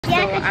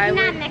I'm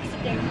not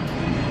Mexican.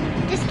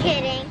 Just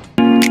kidding.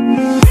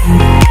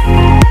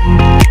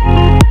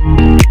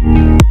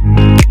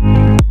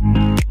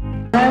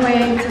 On my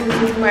way to the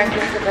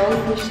supermarket to go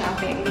food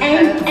shopping.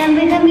 And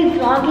we're gonna be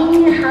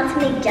vlogging how to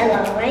make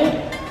jello, right?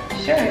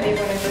 Sure, if you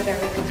want to do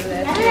that, we can do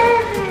that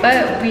too.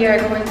 But we are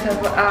going to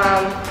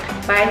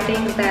buy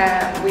things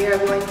that we are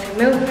going to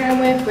meal plan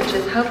with, which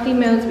is healthy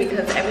meals,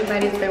 because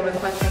everybody's been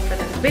requesting for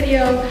this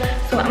video.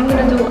 So I'm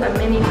gonna do a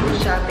mini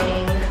food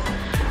shopping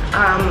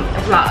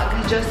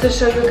vlog just to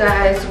show you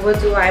guys what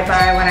do I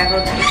buy when I go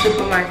to the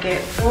supermarket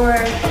for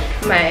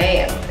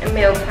my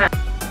meal plan.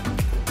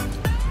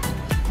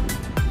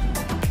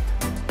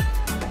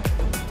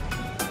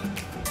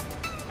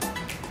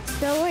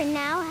 So we're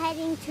now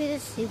heading to the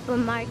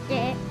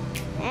supermarket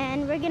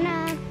and we're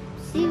gonna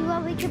see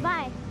what we could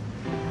buy.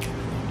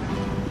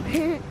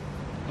 You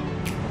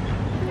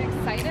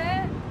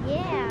excited?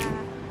 Yeah.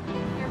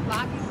 You're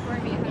vlogging for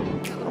me. How do you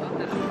feel about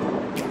that?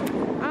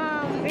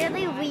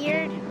 Really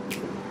weird. You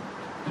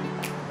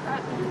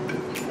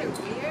said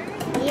weird?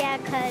 Yeah,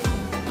 cause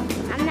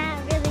I'm not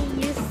really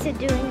used to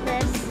doing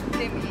this.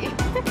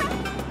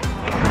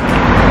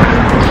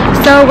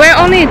 So we're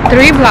only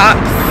 3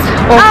 blocks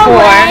or 4.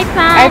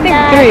 I think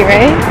 3,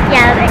 right?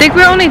 Yeah. I think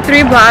we're only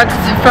 3 blocks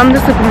from the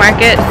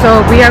supermarket,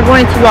 so we are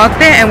going to walk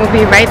there and we'll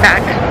be right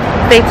back.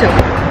 Stay tuned.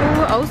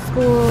 Old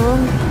school.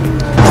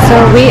 So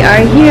we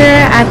are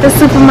here at the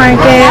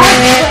supermarket.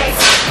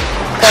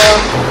 So,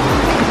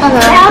 hello.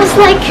 That was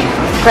like.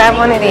 Grab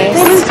one of these.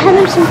 Let me tell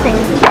them something.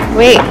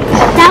 Wait.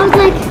 That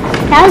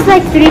was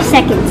like 3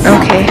 seconds.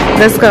 Okay,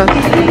 let's go.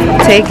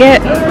 Take it.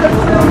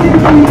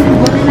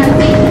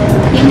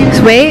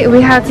 Wait,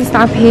 we have to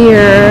stop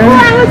here. Oh,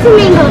 I want some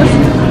mangoes.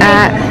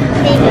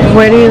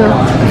 Where do you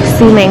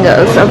see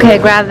mangoes? Okay,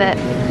 grab it.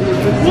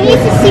 We need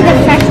to see the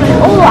fresh one.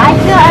 Oh, I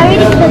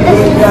already feel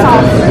this is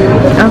soft.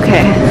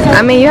 Okay.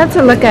 I mean, you have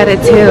to look at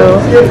it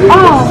too.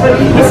 Oh,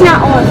 it's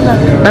not all.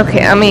 Look.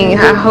 Okay, I mean,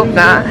 I hope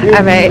not.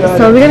 Alright,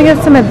 so we're gonna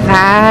get some of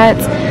that.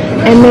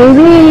 And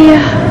maybe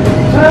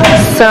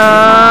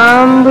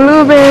some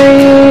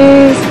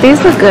blueberries.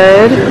 These look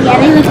good. Yeah,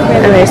 they look really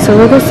good. Alright, so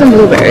we'll get some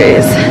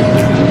blueberries.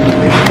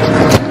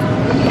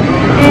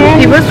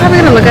 People's probably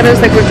gonna look at us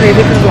like we're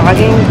crazy for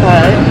vlogging,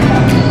 but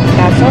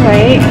that's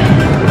alright.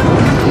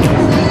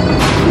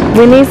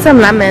 We need some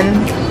lemon.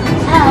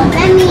 Oh,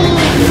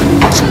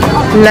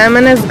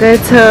 Lemon is good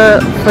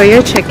for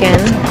your chicken.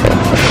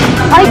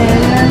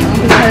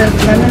 Because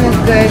lemon is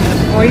good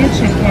for your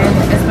chicken,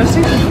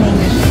 especially for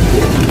cleaning.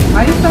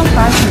 Why are you so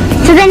fast?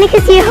 So then you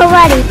can see your whole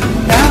body.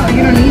 No,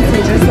 you don't need to.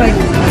 Just like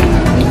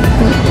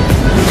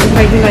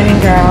your lemon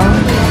girl.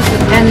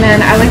 And then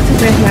I like to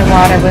drink my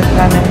water with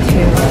lemon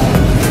too.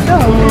 So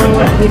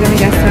we're gonna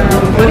get some.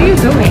 What are you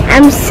doing?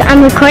 I'm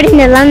recording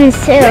the lemons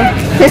too.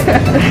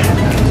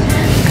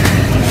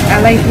 I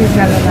like these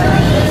lemon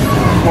lemons.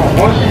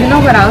 You know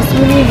what else we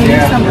need? We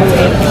need some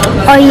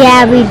potatoes. Oh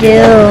yeah, we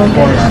do.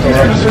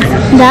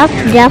 That's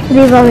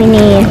definitely what we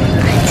need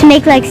to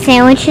make like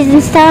sandwiches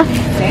and stuff.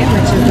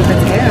 Sandwiches with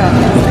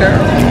potatoes, girl.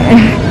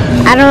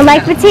 I don't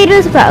like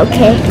potatoes, but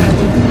okay.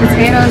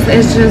 Potatoes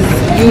is just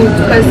you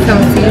put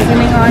some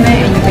seasoning on it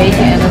and you bake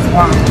it and it's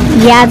bomb.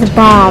 Yeah, it's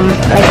bomb,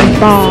 like a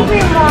bomb.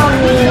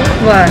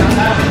 What?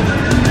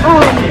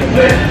 Oh,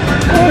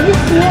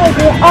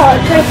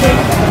 it's right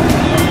there.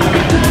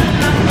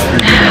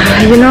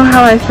 You know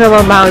how I feel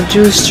about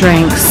juice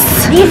drinks.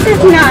 This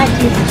is not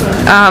juice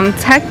drink.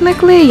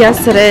 Technically,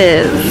 yes it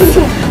is.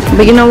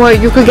 But you know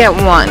what? You could get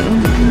one.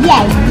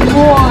 Yeah,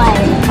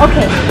 one.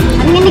 Okay,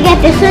 I'm gonna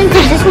get this one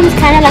because this one's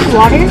kind of like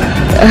water.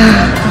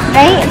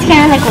 Right? It's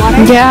kind of like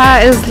water. Yeah,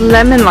 it's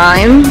lemon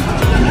lime.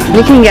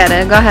 You can get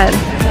it. Go ahead.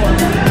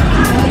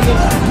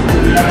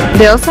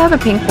 They also have a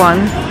pink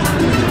one.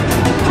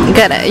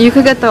 Get it. You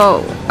could get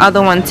the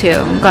other one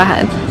too. Go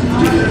ahead.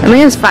 I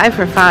mean, it's 5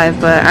 for $5,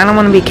 but I don't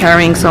want to be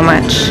carrying so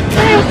much.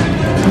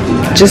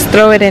 Just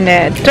throw it in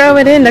there. Throw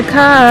it in the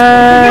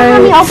car.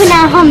 Let me open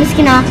that at home. It's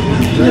gonna,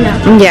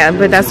 Yeah,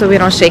 but that's why we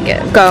don't shake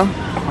it. Go.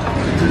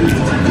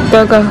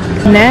 Go, go.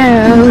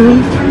 Now,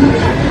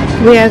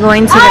 we are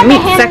going to the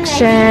meat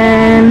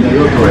section.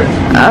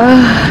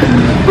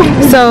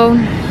 So,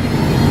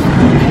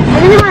 I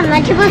really want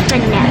Lunchables for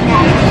that.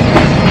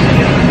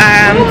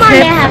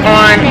 tip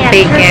on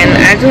bacon.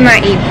 I do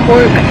not eat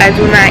pork. I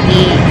do not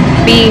eat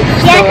beef.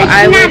 Yeah, so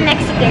she's not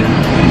Mexican.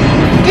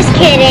 Just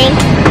kidding.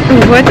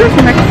 What does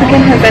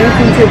Mexican have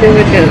anything to do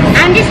with this?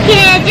 I'm just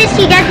kidding.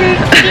 She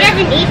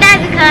doesn't eat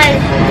that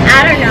because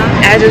I don't know.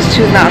 I just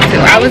choose not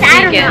to. I was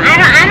vegan. I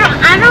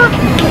don't.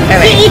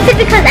 She eats it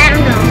because I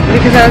don't know.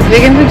 Because I was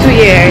vegan for 2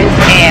 years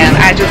and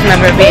I just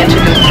never been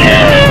introduced to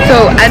it.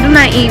 So I do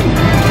not eat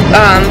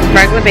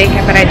regular bacon,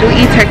 but I do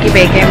eat turkey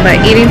bacon.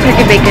 But eating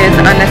turkey bacon is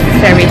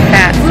unnecessary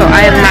fat, so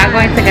I am not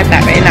going to get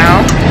that right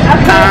now.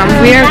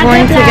 We are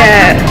going to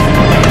get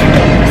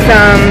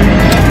some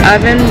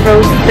oven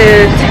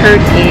roasted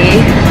turkey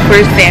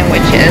for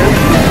sandwiches.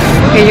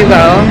 Here you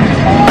go.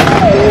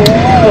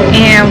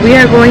 And we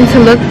are going to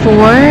look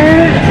for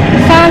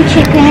Ground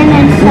chicken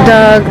and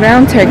the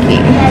ground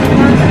turkey.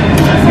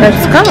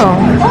 Let's go.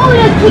 Oh,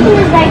 the chicken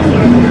is right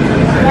here.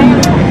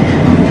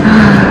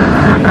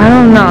 I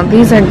don't know.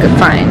 These are good.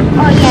 Fine.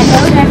 Oh yeah,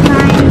 those are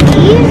fine.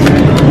 These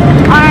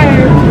are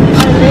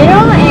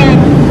little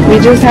and We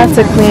just have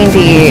to clean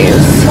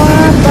these.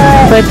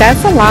 but But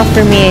that's a lot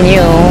for me and you.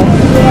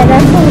 yeah,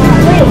 that's a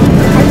lot. Wait,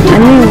 I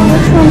mean, know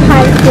which one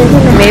has this in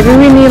the Maybe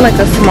we need like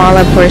a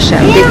smaller portion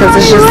because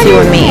it's just you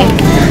and me.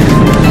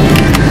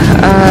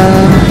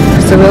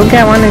 So we'll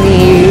get one of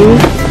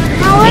these.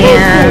 How what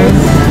And is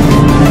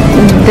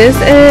this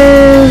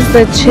is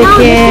the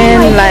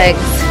chicken No, legs.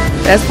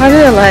 That's probably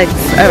the legs.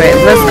 Alright,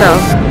 let's go.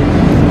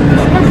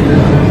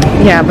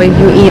 Yeah, but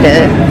you eat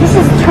it. this? This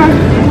is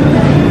turkey.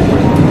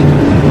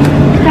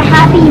 The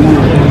Happy New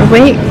Year.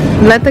 Wait,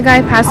 let the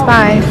guy pass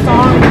by.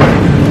 Sorry.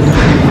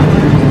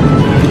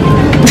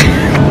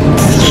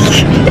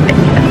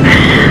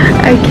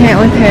 I can't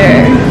with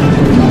her.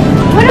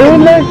 Oh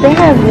look, they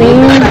have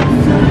lean.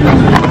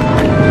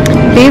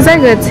 These are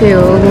good too.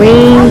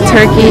 Lean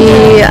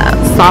turkey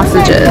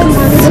sausages.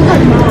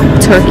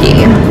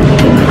 Turkey.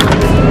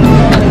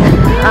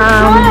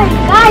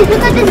 Guys,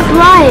 look at this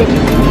blood.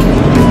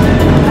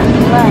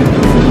 Blood.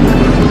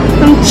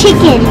 From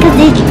chicken, because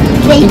they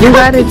You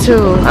got it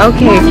too.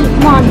 Okay.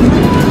 Mommy.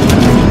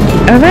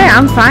 Alright,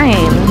 I'm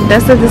fine.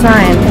 That's the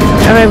design.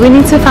 Alright, we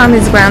need to find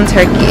this ground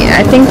turkey.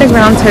 I think the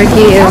ground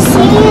turkey is...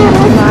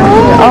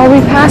 Oh, we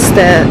passed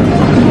it.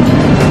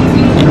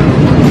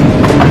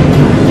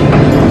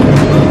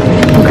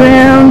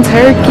 Ground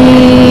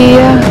turkey.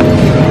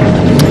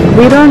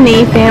 We don't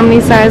need family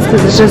size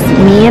because it's just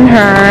me and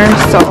her.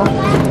 So,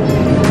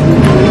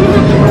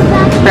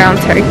 ground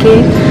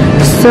turkey.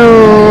 So,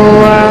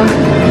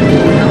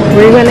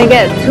 we're gonna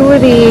get 2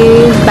 of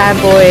these bad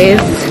boys.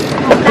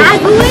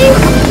 Bad boys?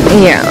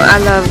 Yeah, I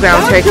love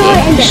ground turkey.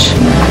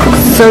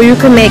 So you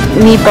can make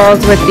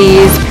meatballs with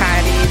these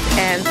patties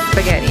and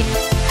spaghetti.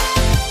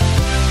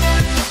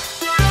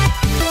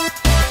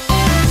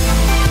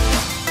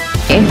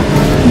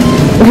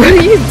 What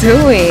are you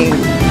doing?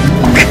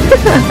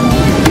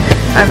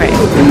 Alright.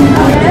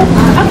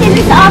 Okay,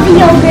 this is all the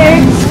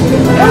yogurts.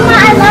 Mama,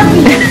 I love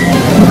these.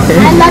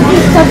 I love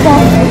these so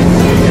much.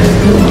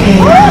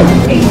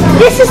 Okay.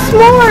 This is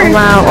s'mores.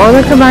 Wow, all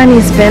the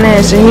kabani's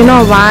finished. And you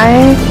know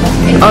why?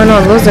 Oh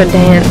no, those are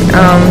Dan.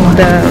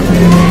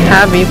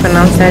 However you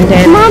pronounce that,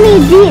 Dan. Mommy,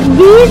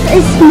 these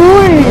is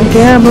s'mores.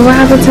 Yeah, but what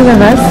happened to the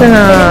rest of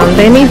them?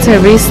 They need to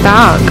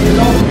restock.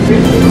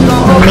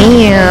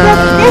 Man.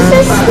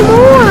 This is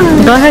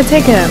s'mores. Go ahead,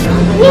 take it.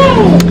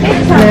 Yay.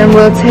 Then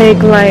we'll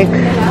take like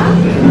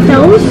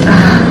Those?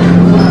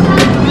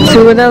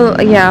 2 of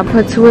the, yeah,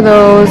 put 2 of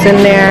those in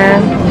there.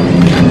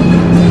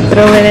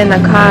 Throw it in the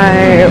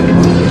cart.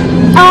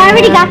 Oh, I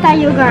already got that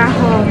yogurt at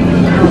home.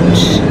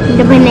 Ouch.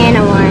 The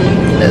banana one.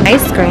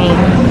 Ice cream.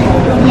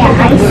 Yeah,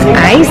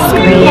 Ice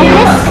cream.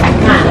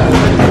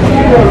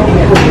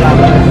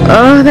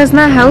 Oh, that's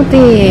not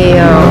healthy.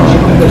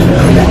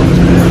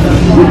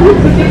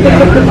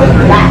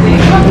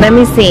 Let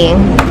me see.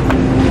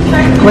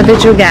 What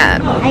did you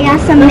get? I got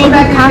some maybe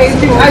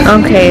pasta.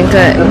 Okay,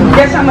 good.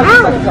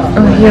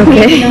 Oh, you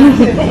okay?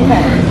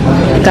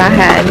 Go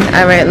ahead.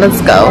 Alright,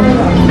 let's go.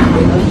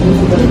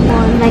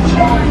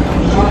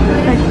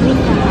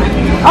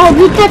 Oh,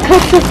 we could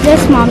cook with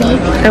this, Mommy.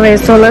 Alright,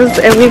 so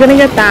if we're gonna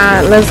get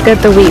that, let's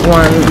get the wheat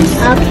ones.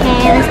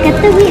 Okay, let's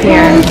get the wheat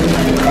Here. ones.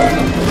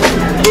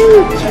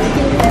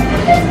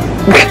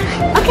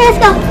 Okay, let's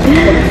go.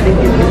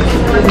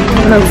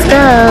 Let's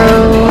go.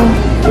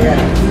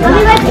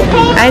 Mommy, let's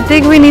pay. I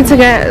think we need to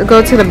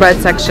go to the bread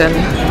section,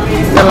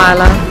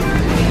 Delilah.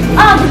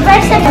 Oh, the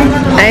bread section.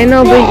 I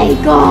know, but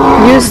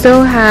you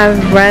still have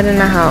bread in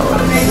the house.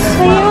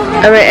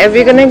 Alright, if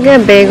you're gonna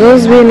get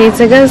bagels, we need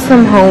to get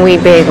some whole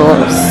wheat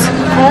bagels.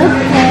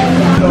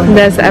 Okay.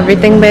 That's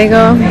everything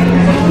bagel.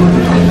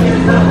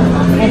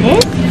 It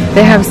is?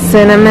 They have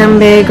cinnamon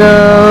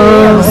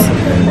bagels.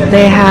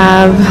 They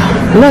have,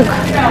 look,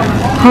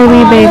 whole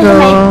wheat Those are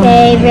my bagel.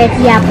 favorites.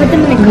 Yeah, put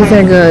them in the These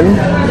cart. are good.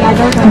 Yeah,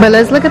 those are. But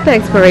let's look at the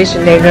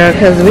expiration date, girl,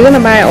 because we're gonna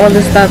buy all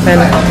this stuff in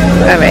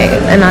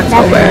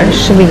October.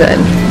 Should be good.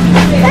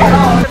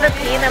 The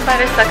peanut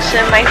butter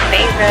section, my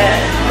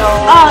favorite.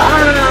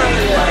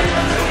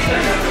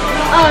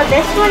 Oh,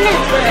 this one is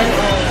good.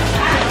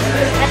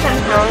 That's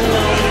No.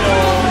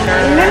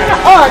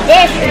 Oh,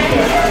 this is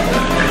good.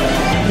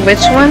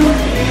 Which one?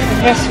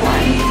 This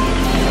one.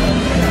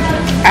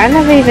 I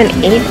never even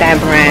ate that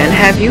brand.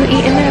 Have you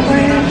eaten that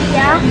brand?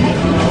 Yeah.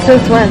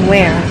 Since when?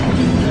 Where?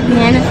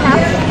 Nana's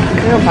house.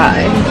 Girl,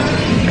 bye.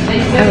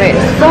 Alright,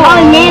 so,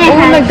 Nana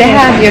has look, they it.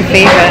 have your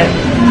favorite.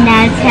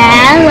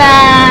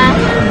 Nutella.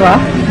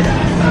 What?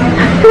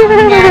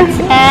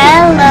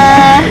 Nutella.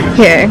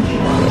 Here,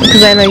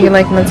 because I know you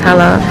like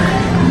Nutella.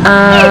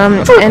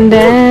 And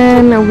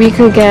then we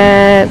could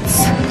get,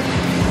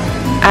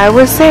 I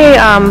would say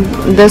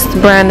this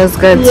brand is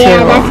good too.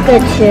 Yeah, that's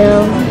good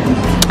too.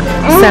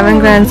 7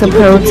 grams of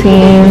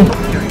protein.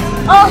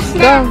 Oh,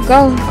 snap.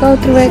 Go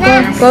through it,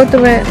 go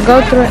through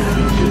it.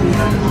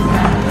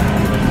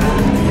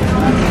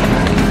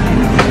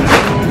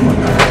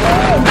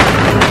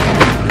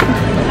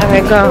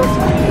 Okay, go.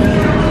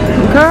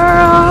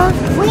 Girl.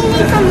 We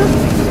need some,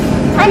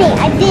 honey,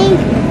 I think.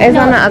 It's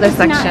on the other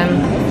section.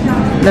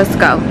 Let's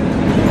go.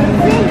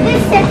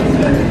 This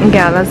section.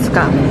 Yeah, let's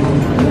go.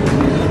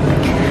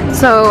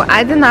 So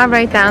I did not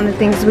write down the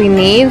things we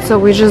need, so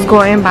we're just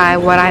going by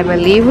what I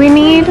believe we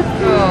need.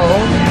 So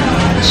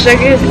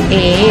sugar is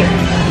 8.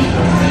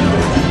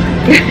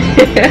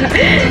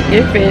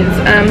 Your frizz.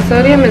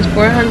 Sodium is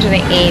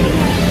 480.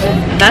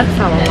 That's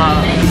a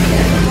lot.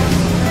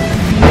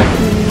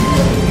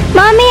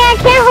 Mommy, I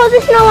can't hold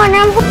this no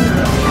longer.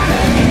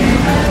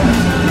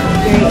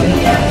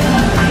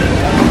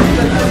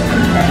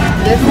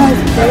 This has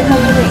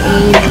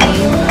 380.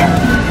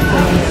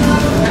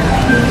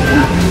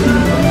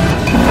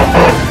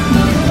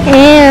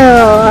 Ew.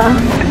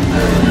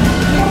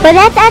 But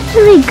that's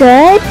actually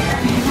good.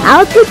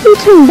 I'll pick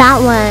between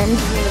that one.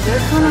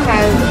 This one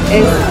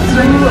is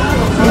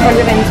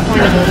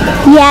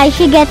 220. Yeah, I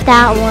should get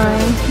that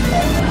one.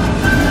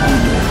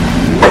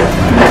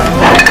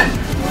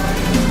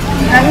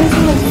 Having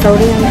so much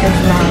sodium is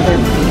not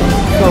good for you.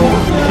 So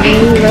when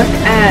you look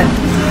at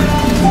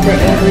the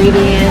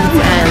ingredients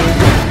and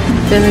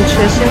the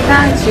nutrition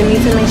facts, you need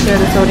to make sure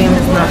the sodium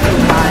is not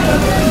too high.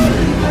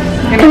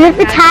 Because if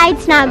it's high,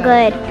 it's not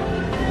good.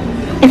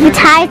 If it's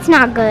high, it's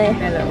not good.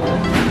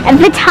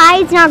 If it's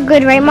high, it's not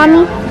good, right,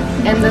 Mommy?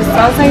 And the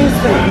sauce I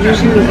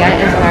usually get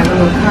is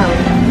ragu.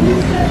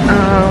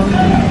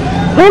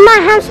 Wait, my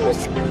house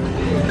was...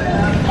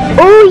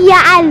 Oh,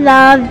 yeah, I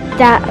love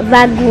that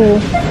ragu.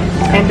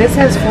 And this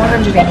has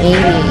 480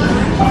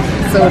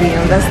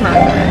 sodium. That's not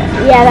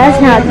good. Yeah,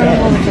 that's not good.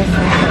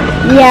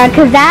 Yeah,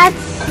 because that's...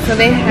 So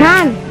they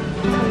have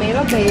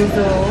tomato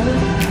basil.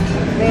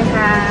 They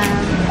have...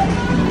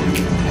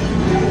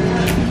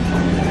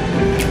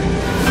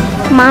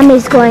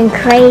 Mommy's going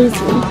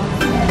crazy.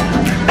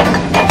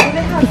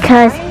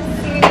 Because...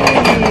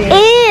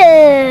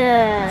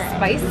 Ew!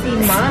 Spicy,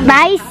 Mom.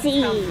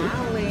 Spicy.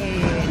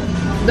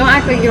 Don't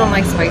act like you don't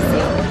like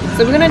spicy.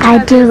 So we're gonna try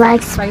I do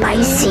like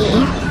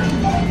spicy.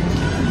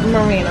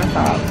 Marina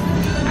thought.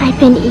 I've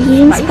been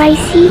eating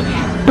spicy,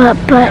 but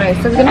Alright,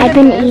 so I've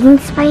been eating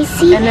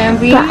spicy, and then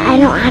but I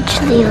don't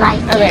actually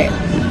like it.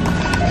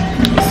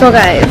 So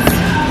guys,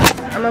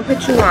 I'm gonna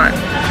put you on.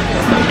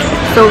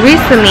 So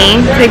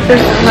recently,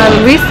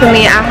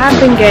 recently I have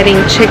been getting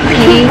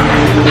chickpea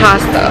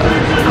pasta.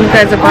 You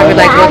guys are probably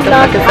like, what the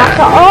fuck is that?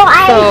 Oh,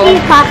 I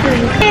see pasta.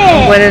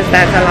 What is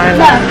that,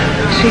 Delilah?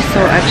 She's so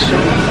extra.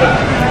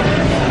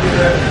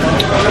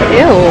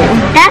 Ew.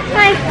 That's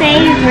my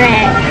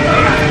favorite.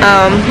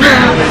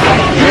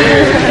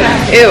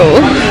 Ew.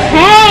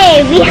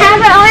 Hey, we have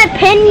our own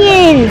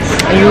opinions.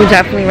 You're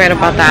definitely right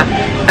about that.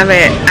 I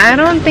mean, I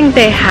don't think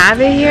they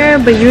have it here,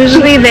 but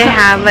usually they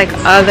have like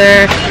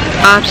other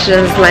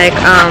options like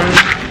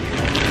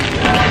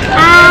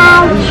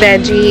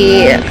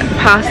veggie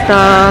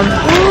pasta.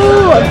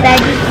 Ooh,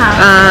 veggie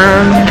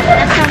pasta.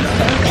 That sounds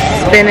so good.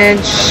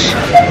 Spinach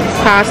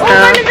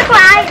pasta.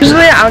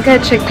 Usually I'll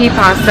get chickpea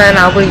pasta and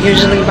I will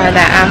usually buy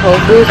that at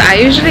Whole Foods. I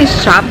usually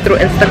shop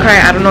through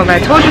Instacart. I don't know if I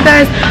told you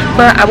guys,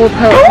 but I will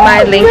put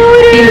my link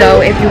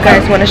below if you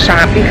guys want to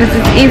shop because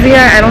it's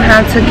easier. I don't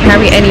have to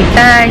carry any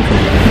bags,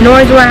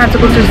 nor do I have to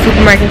go to the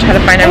supermarket and try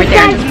to find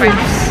everything. I just find.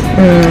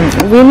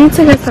 We need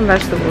to get some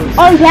vegetables.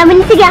 Oh yeah,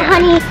 we need to get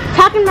honey.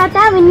 Talking about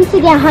that, we need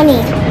to get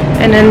honey.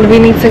 And then we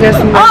need to get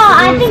some vegetables.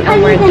 Oh, I think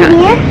honey's in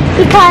here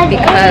because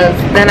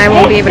then I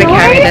won't be able to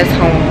carry this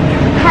home.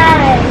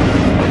 Because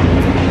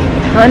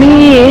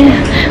honey,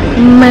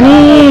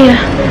 money.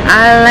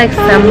 I like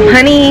some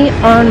honey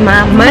on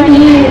my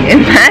money.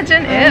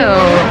 Imagine, ew.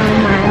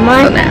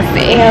 So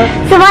nasty.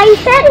 So why you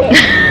said it?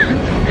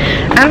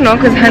 I don't know,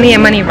 because honey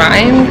and money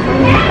rhyme.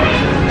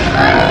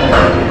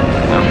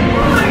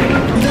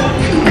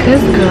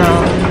 This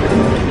girl.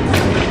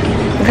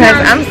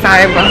 Because I'm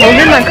sorry, but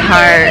holding the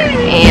cart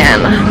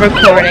and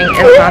recording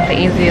is not the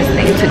easiest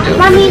thing to do.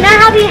 Mommy, you know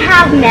how we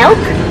have milk?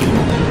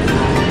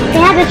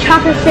 They have the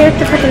chocolate syrup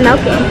to put the milk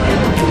in.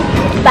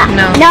 But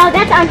no,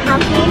 that's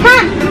unhealthy.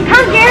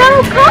 Come,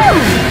 girl, come.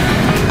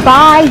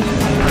 Bye.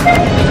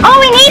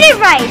 Oh, we needed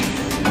rice.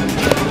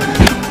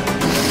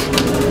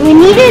 We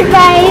needed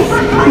rice.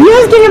 You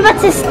was about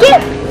to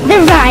skip the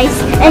rice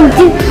and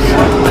do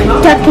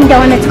Dunkin'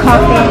 Donuts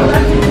coffee.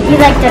 You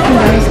like Dunkin'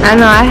 Donuts? I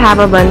know, I have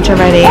a bunch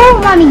already. Oh,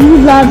 Mommy, you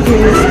love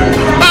these.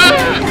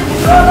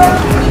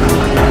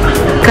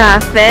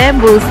 Café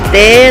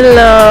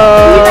Bustelo.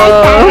 You like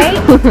that, right?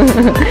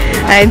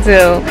 I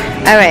do.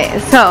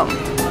 Alright, so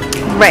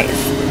rice.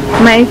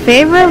 My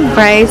favorite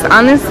rice,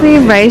 honestly,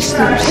 rice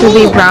should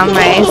be brown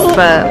rice,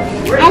 but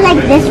I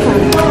like this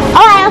one.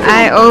 Oh,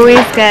 I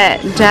always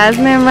get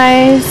jasmine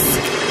rice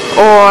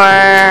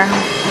or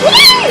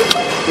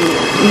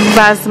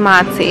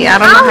basmati. I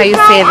don't know how you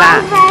say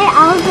that. I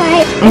was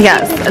right.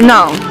 Yes.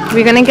 No.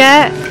 We're gonna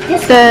get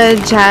the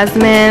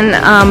jasmine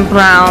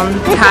brown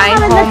Thai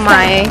home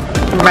my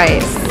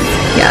rice.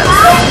 Yes.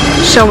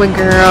 Show it,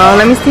 girl.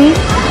 Let me see.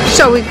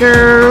 Show it,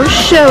 girl.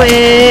 Show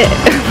it.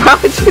 Why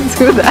would you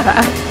do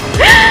that?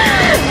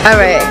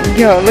 Alright,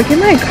 yo, look at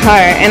my car.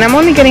 And I'm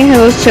only getting her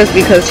those chips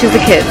because she's a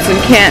kid, so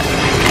you can't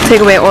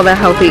take away all the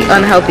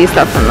unhealthy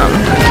stuff from them.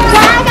 So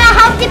I got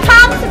healthy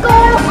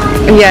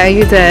popsicle. Yeah,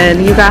 you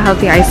did. You got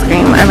healthy ice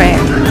cream. Alright.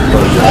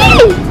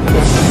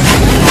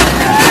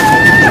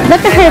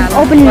 Look at her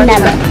opening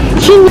them.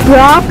 She needs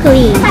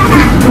broccoli.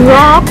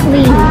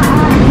 Broccoli.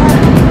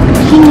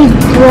 She needs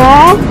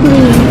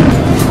broccoli.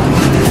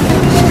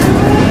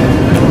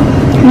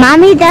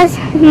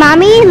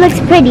 Mommy looks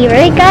pretty,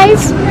 right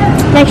guys?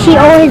 Like she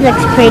always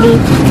looks pretty.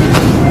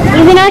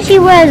 Even though she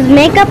wears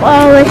makeup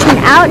or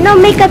without no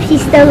makeup, she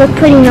still looks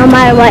pretty no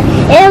matter what.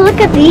 Ew,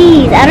 look at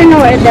these. I don't know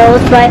what are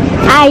those, but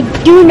I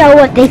do know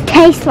what they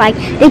taste like.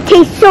 They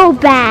taste so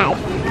bad.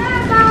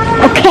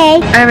 Okay?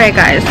 Alright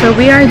guys, so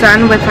we are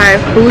done with our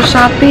food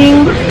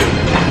shopping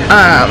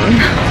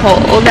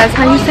haul. That's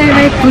how you say it,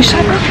 right? Food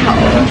shopping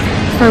haul.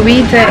 So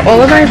we did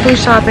all of our food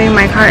shopping.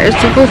 My car is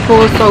super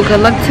full, so good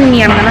luck to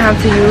me. I'm gonna have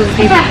to use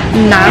these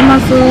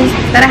non-muscles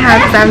that I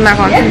have because I'm not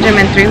going to the gym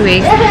in 3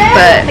 weeks.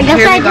 But here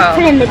we go. Just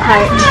put in the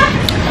cart.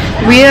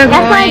 We are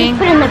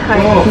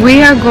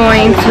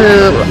going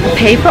to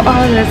pay for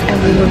all of this and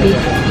we will be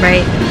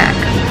right back.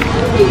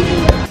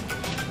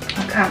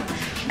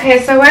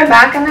 Okay, so we're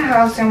back in the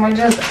house and we're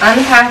just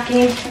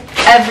unpacking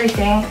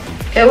everything.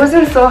 It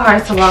wasn't so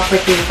hard to walk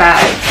with these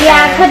bags.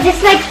 Yeah, because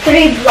it's like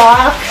 3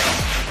 blocks.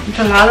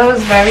 Delala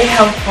was very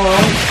helpful.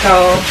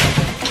 So,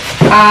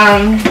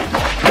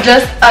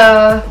 just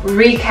a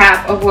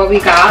recap of what we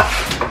got.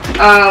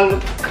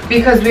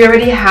 Because we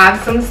already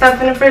have some stuff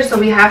in the fridge. So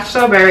we have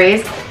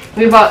strawberries.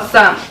 We bought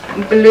some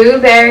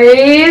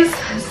blueberries,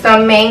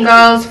 some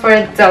mangoes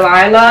for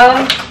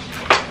Delilah.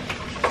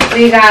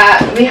 We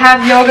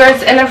have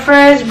yogurts in the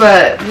fridge,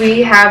 but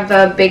we have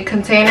the big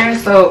container.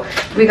 So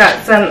we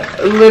got some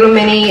little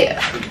mini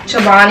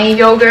Chobani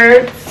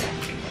yogurts.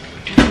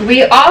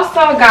 We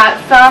also got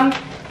some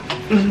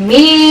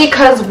meat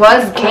because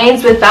what's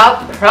gains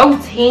without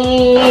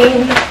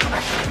protein.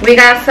 We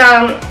got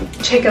some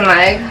chicken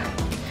leg.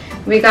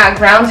 We got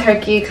ground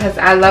turkey because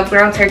I love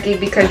ground turkey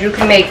because you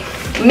can make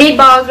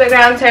meatballs with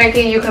ground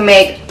turkey. You can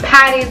make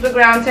patties with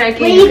ground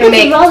turkey. Wait, you can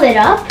make roll it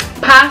up?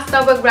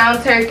 Pasta with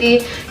ground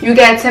turkey. You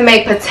get to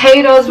make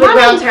potatoes with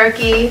ground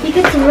turkey. You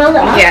get to roll it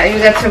up? Yeah, you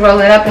get to roll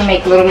it up and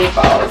make little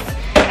meatballs.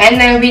 And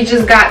then we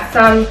just got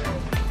some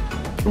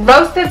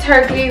roasted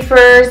turkey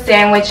for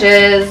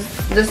sandwiches.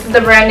 This is the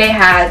brand they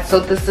had, so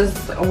this is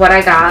what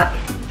I got.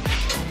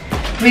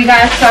 We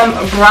got some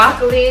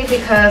broccoli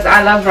because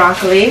I love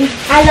broccoli.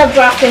 I love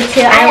broccoli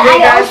too.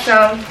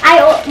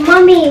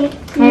 Mommy,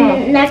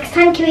 next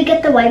time can we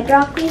get the white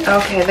broccoli?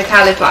 Okay, the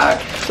cauliflower.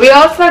 We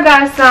also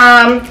got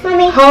some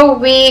whole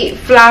wheat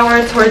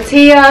flour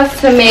tortillas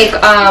to make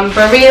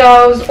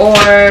burritos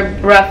or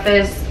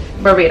breakfast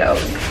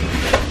burritos.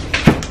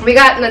 We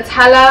got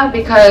Nutella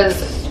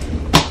because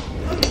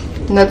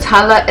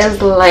Nutella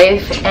is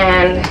life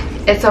and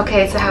it's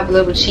okay to have a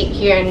little cheat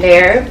here and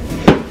there.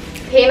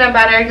 Peanut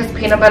butter because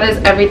peanut butter is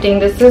everything.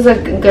 This is a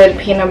good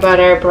peanut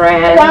butter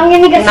brand. Well, I'm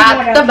gonna get some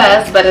water. Not the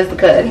best, but it's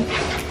good.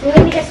 I'm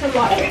gonna get some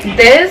water.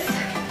 This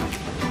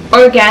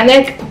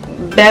organic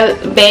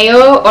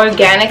Bayo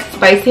organic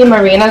spicy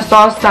marina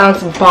sauce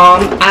sounds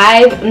bomb.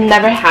 I've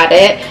never had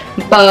it,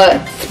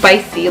 but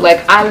spicy.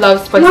 Like I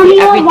love spicy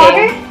everything.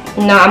 Water?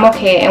 No, I'm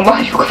okay. And why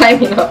are you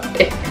climbing up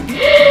there?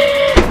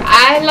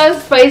 I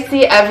love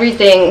spicy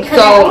everything.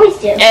 So,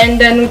 and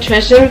the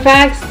nutrition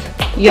facts,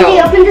 yo, can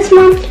you open this,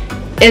 Mom?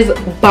 Is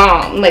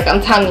bomb. Like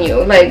I'm telling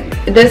you, like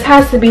this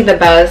has to be the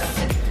best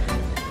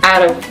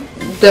out of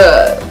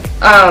the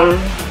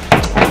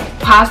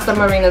pasta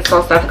marina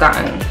sauce I've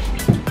gotten.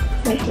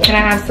 Can I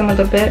have some of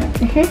the bit?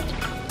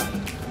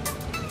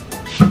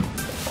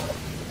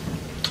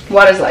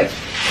 Water's life.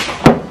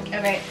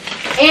 Okay,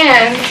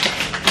 and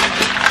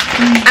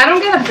I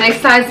don't get a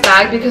big size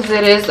bag because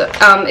it is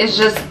it's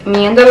just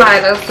me and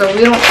Delilah, so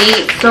we don't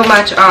eat so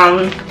much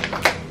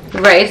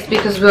rice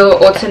because we'll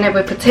alternate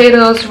with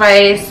potatoes,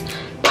 rice,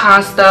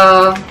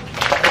 pasta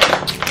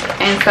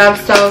and stuff.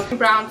 So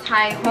brown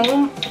Thai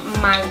home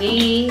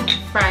Mali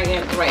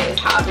fragrant rice,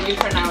 however you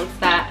pronounce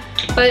that,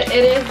 but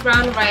it is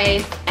brown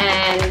rice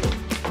and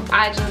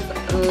I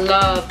just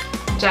love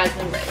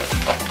jasmine rice.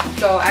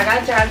 So I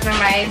got jasmine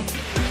rice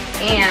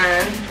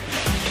and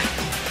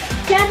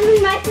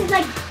jasmine rice is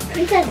like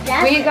Princess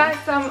Jasmine. We got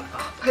some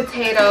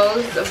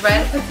potatoes,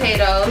 red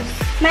potatoes.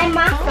 My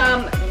mom.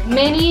 Some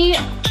mini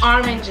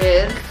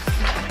oranges,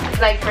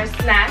 like for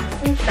snacks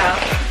and stuff.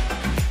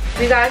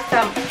 We got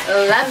some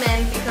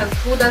lemon because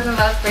who doesn't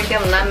love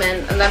freaking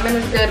lemon? Lemon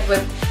is good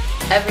with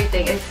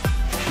everything. It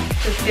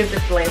just gives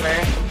it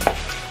flavor.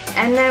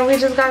 And then we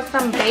just got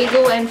some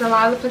bagel and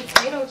Delilah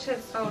potato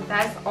chips. So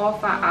that's all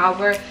for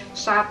our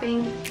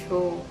shopping.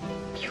 Ooh.